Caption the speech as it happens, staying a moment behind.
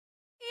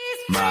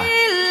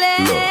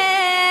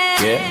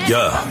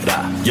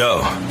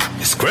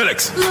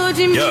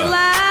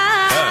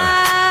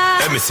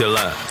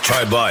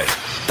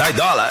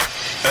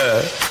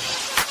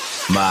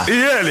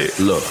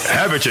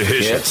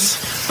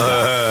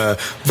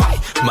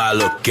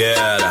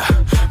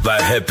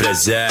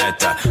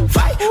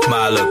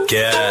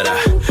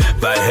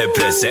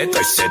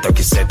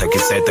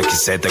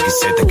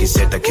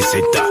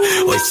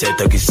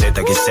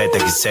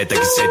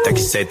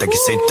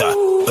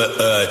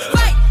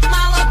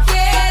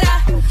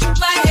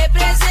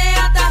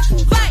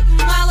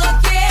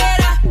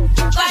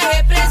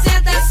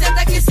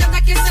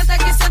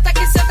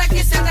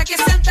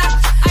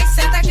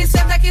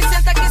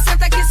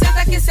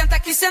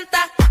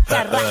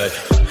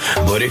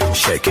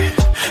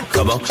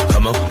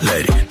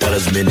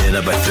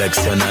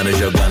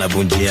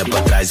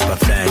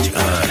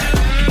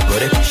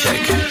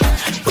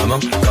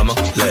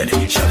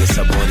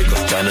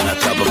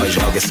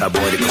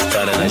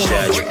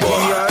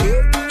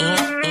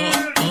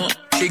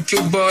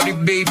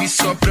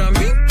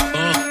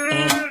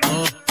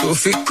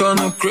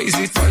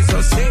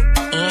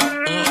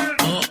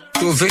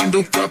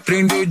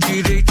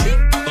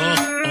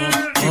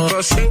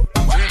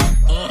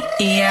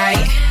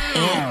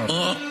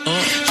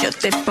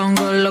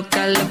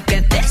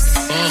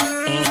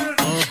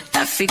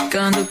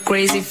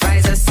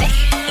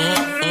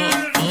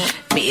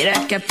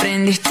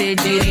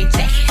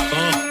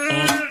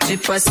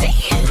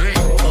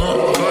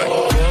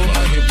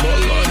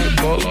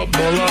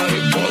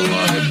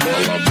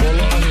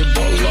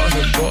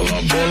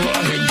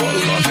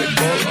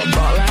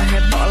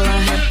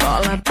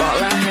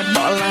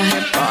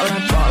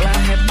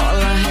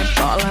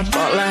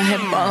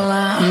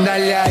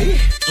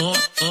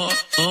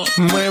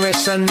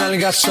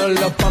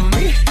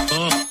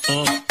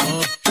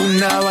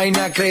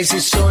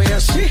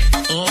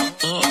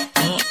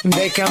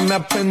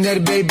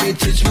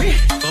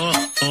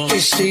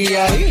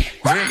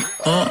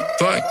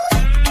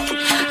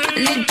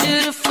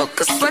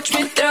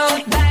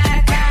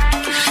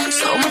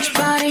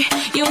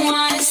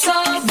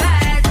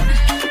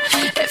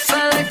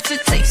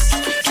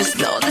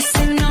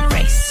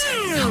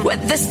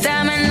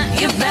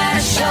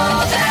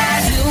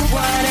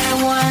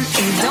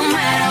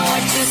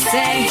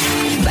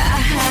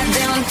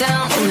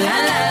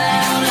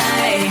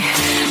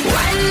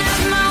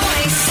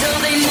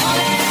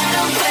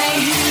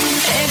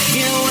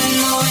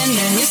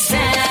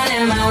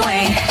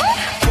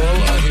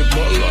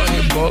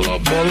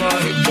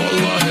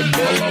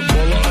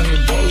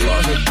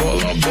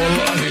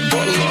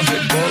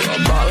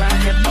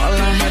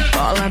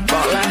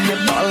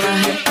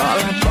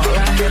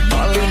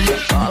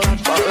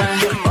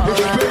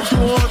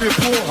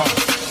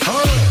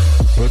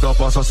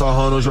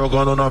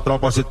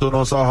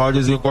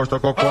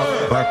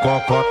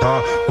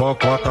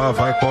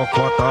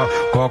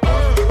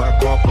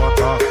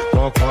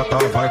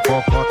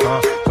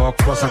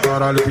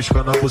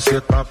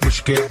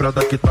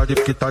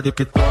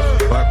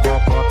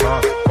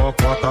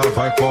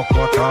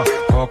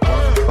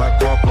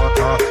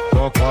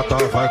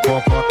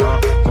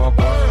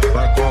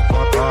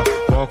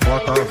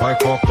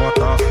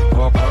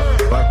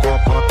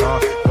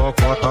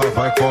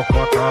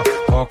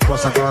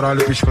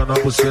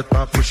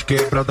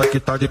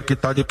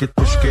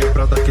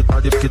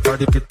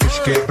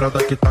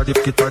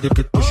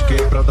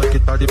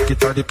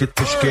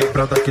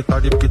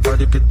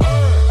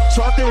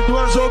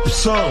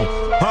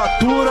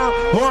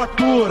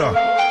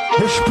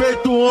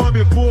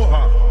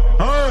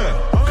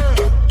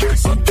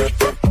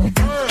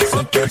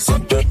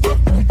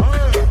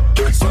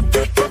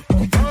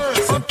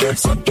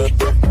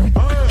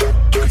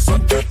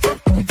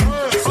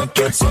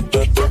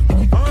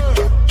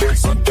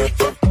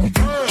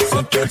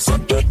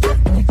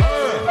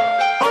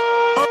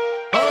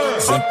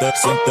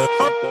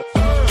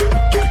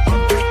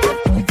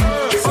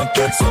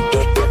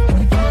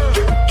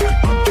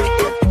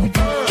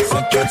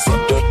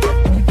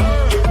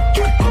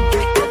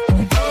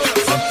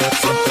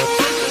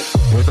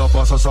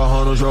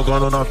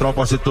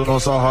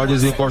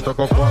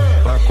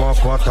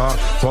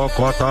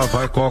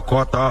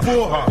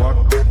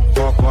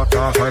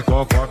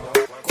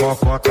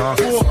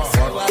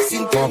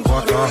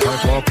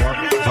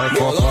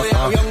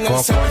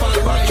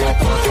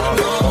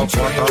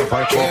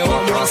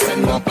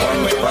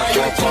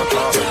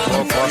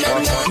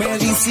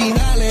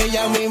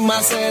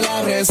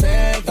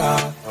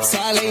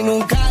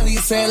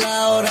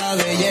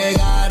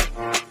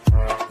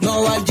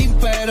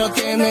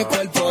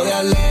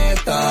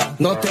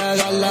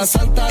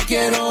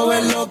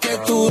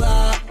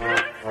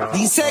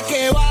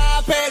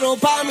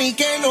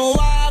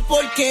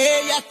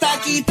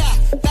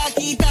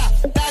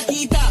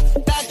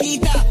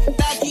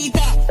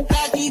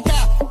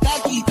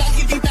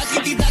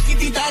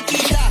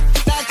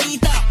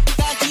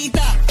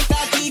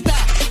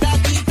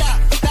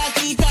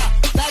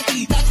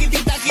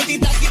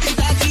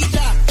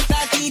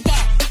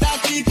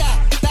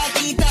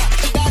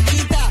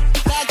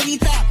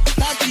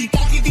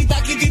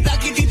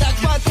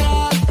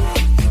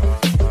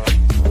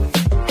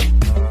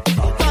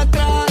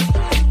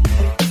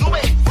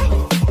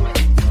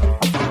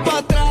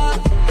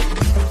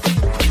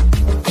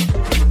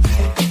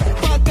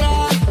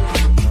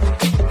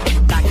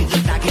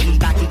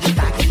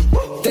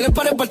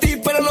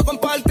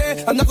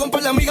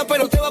amiga,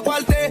 pero te va a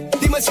parte.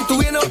 Dime si tú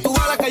vienes o tú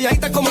vas a la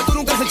calladita, como tú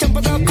nunca se echan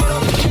patas.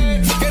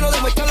 Que no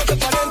demuestra lo que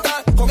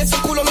aparenta. Con ese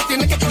culo no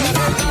tienes que pagar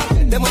renta.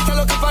 Demuestra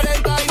lo que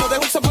aparenta y no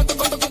deja un zapato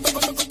corto.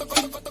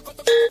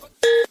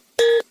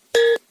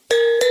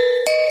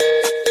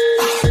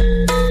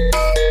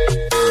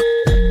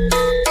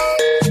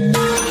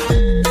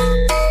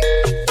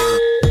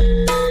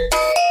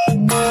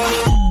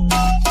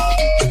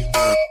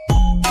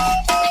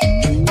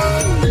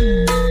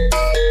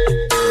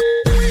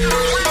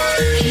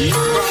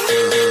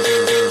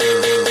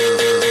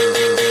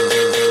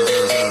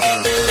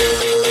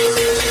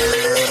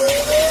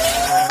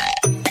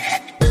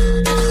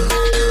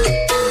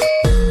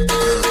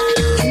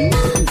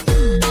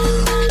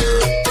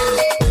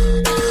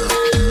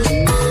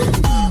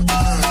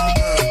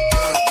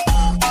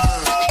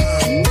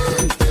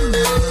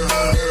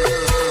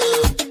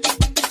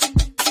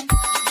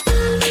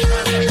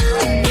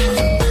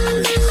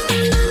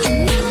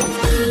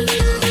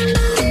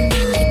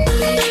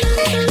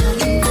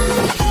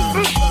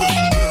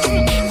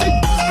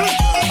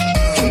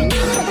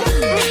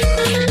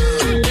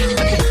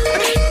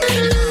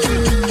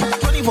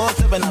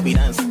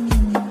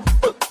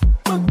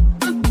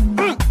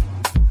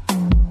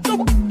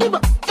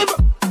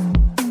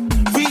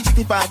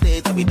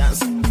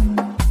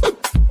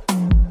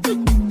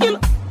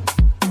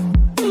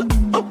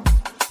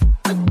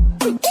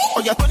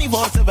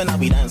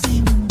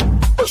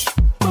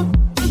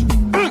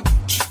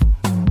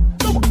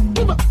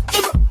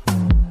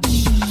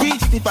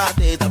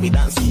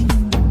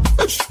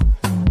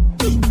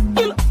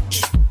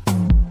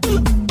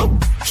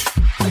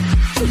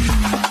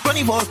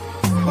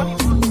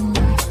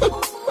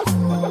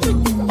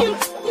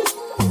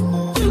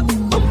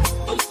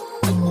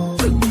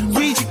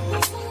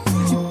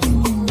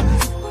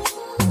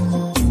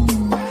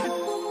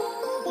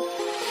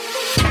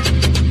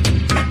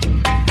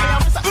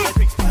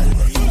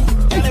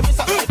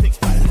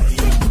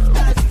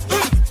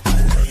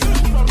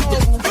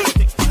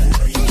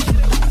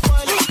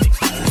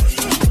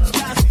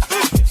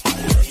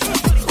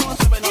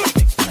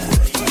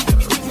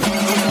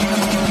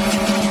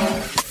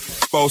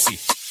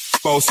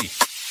 Bossy,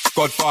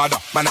 Godfather,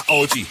 man a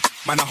OG,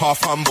 man a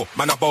half humble,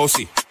 man a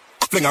bossy.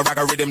 Fling a rag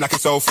a rhythm like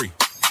it's all free.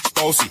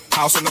 Bossy,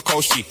 house on the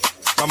coast G.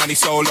 My money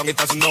so long it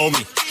doesn't know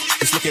me.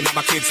 It's looking at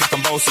my kids like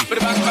I'm bossy.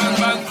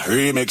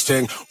 Remix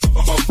thing.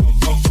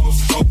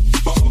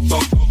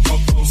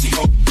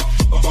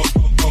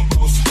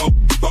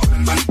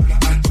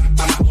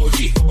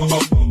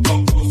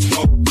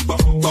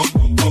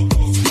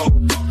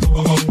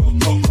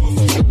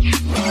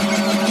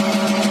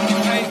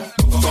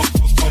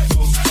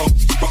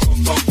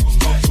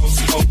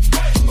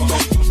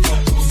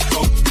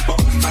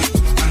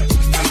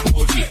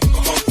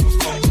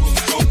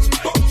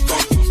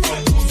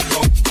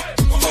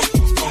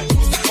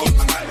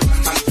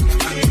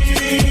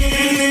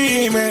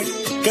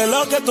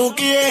 Que tú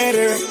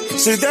quieres,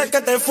 si de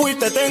que te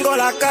fuiste tengo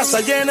la casa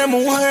llena de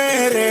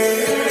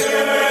mujeres,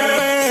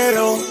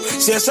 pero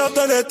si eso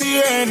te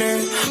detiene,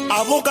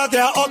 abúscate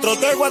a otro,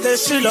 te voy a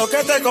decir lo que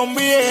te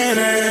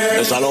conviene.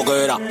 Esa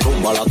loquera,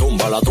 tumba la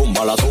tumba la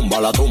tumba la tumba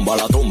la tumba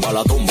la tumba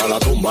la tumba la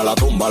tumba la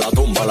tumba la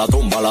tumba la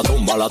tumba la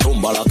tumba la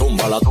tumba la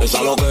tumba la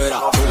esa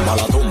loquera, tumba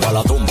la tumba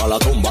la tumba la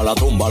tumba la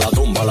tumba la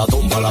tumba la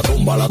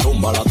tumba la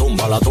tumba la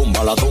tumba la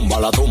tumba la tumba la tumba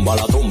la tumba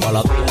la tumba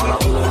la tumba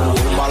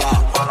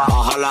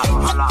bájala,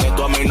 que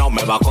tú a mí no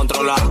me va a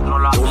controlar.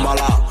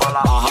 Túmbala,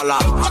 bájala,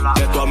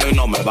 que tú a mí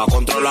no me va a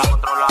controlar.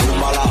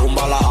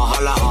 Túmbala,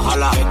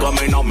 bájala, que tú a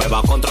mí no me va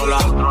a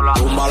controlar.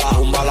 Túmbala,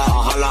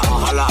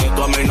 bájala, que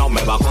tú a mí no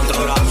me va a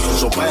controlar.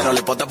 Supéralo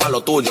y ponte para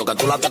lo tuyo, que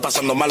tú la estés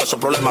pasando mal, eso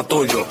es problema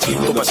tuyo.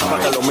 Tú pensabas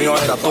que lo mío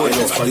era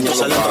tuyo, y tú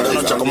saliendo de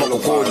noche como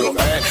cucuyo.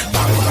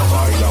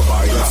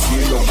 Baila,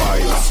 cielo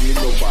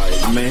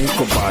baila,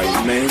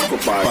 México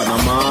baila,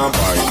 Panamá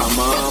baila.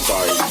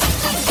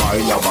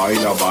 Baila,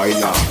 baila,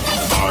 baila,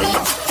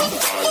 baila,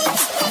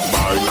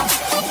 baila,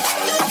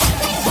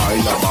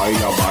 baila,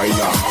 baila,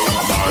 baila,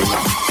 baila,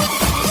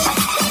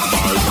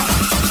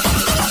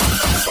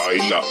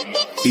 baila,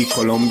 y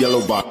Colombia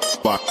lo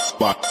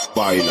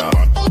baila.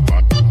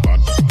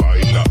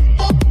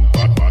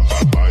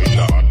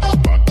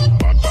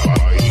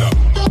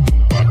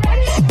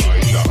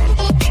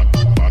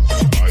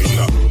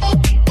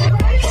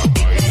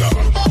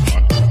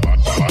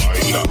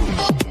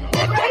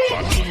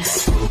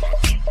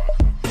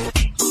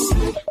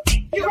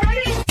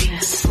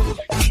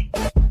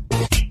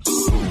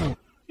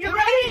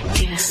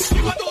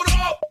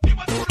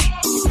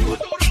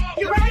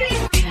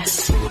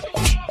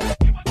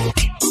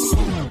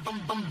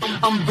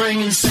 I'm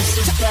bringing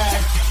sisters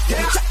back.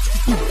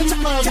 The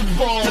mother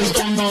boys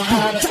don't know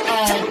how to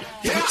act.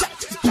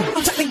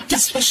 I think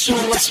it's special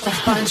what's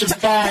behind your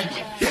back.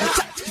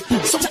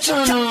 So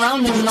turn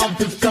around and I'll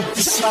pick up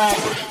the slack.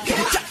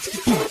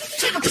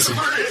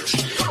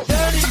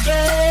 Dirty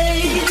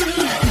babe,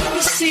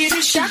 you see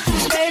the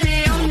shackles,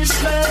 baby, I'm your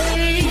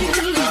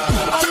slave.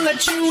 I'll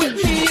let you with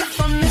me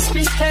if I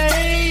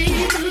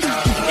misbehave.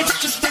 It's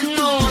just that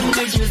no one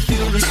makes me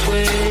feel this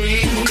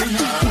way.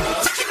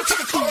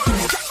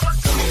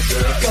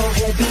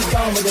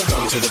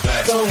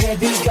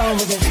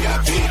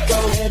 feet. Go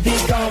ahead, be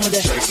gone with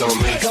it. Shakes on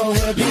me. Go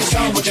ahead, be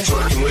gone with it.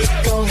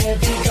 Go ahead,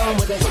 be gone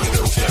with it.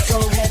 Go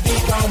ahead, be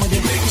gone with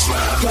it. Make me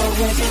smile. Go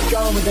ahead, be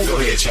gone with it. Go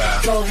ahead,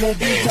 child. Go ahead,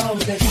 be gone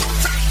with it.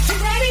 You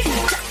ready?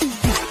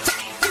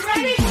 You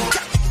ready?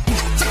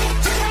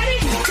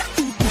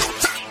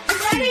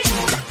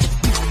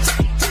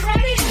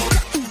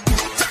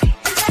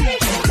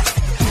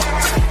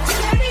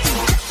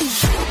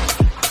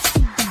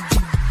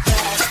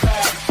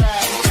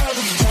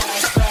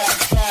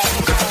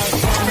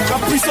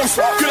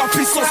 Que la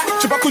puissance,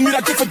 j'ai pas connu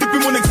la défaite depuis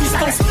mon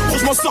existence. Gros,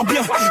 je m'en sors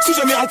bien, si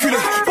j'ai miraculé.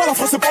 Parle en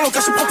français, parle en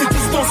cash, prends tes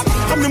distances.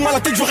 Ramenez-moi la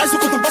tête du reste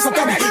quand on passe à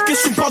table.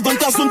 Qu'est-ce que tu parles dans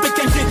ta zone, t'es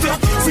qu'un guetteur.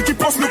 Ceux qui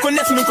pensent me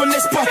connaissent, ne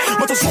connaissent pas.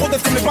 Moi, t'as sur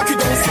d'être, mais pas que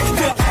dans le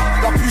secteur.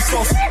 La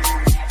puissance,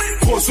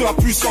 gros, c'est la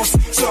puissance,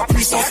 c'est la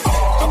puissance.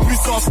 La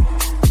puissance,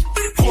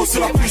 gros, c'est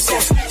la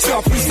puissance, c'est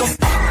la puissance.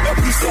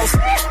 La puissance,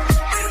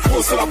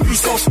 gros, c'est la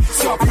puissance,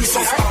 c'est la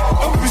puissance.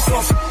 La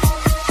puissance,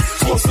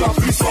 gros, c'est la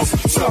puissance,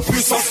 c'est la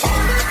puissance.